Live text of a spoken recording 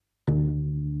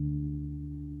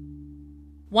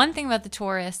One thing about the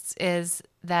tourists is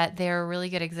that they're a really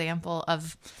good example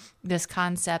of this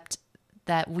concept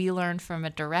that we learned from a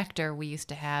director we used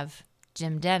to have,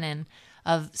 Jim Denon,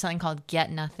 of something called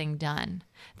get nothing done.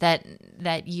 That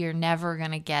you're never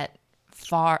going to get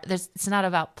far. It's not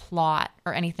about plot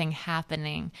or anything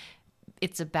happening.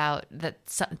 It's about that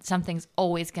something's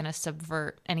always going to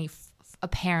subvert any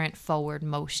apparent forward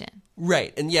motion.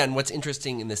 Right. And what's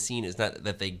interesting in the scene is not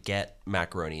that they get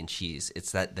macaroni and cheese.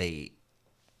 It's that they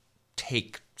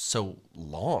take so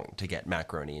long to get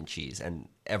macaroni and cheese, and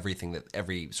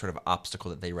every sort of obstacle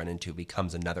that they run into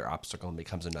becomes another obstacle and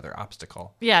becomes another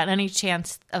obstacle. Yeah, and any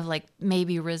chance of like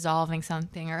maybe resolving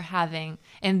something or having,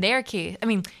 in their case, I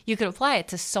mean, you could apply it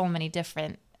to so many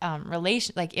different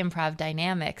like improv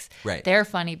dynamics. Right. They're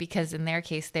funny because in their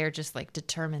case, they're just like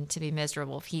determined to be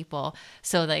miserable people.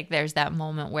 So like there's that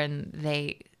moment when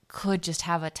they could just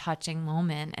have a touching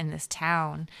moment in this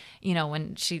town, you know,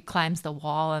 when she climbs the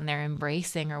wall and they're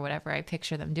embracing or whatever I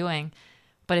picture them doing.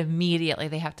 But immediately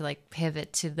they have to like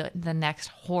pivot to the next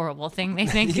horrible thing they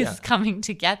think is coming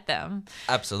to get them.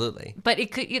 Absolutely. But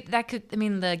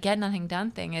the get nothing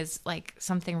done thing is like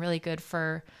something really good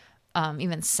for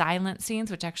even silent scenes,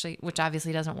 which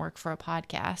obviously doesn't work for a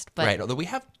podcast. But right, although we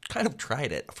have kind of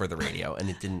tried it for the radio and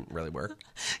it didn't really work.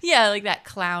 Yeah, like that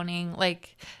clowning,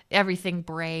 like everything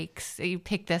breaks. You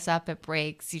pick this up, it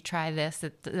breaks. You try this,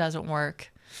 it doesn't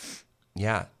work.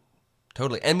 Yeah,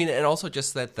 totally. I mean, and also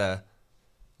just that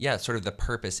sort of the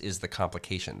purpose is the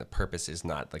complication. The purpose is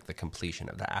not like the completion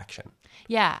of the action.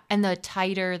 Yeah, and the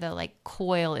tighter the like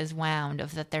coil is wound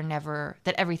of that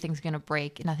that everything's going to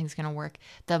break, nothing's going to work,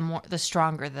 the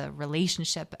stronger the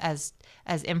relationship as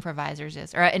improvisers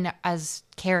is, or as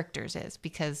characters is,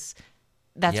 because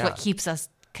that's what keeps us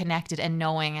connected and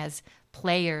knowing as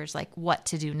players like what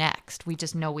to do next. We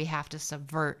just know we have to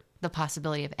subvert the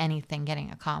possibility of anything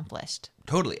getting accomplished.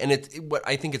 Totally. And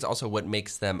I think it's also what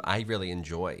makes them, I really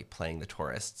enjoy playing the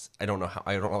tourists. I don't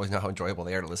always know how enjoyable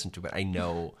they are to listen to, but I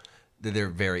know that they're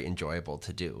very enjoyable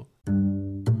to do.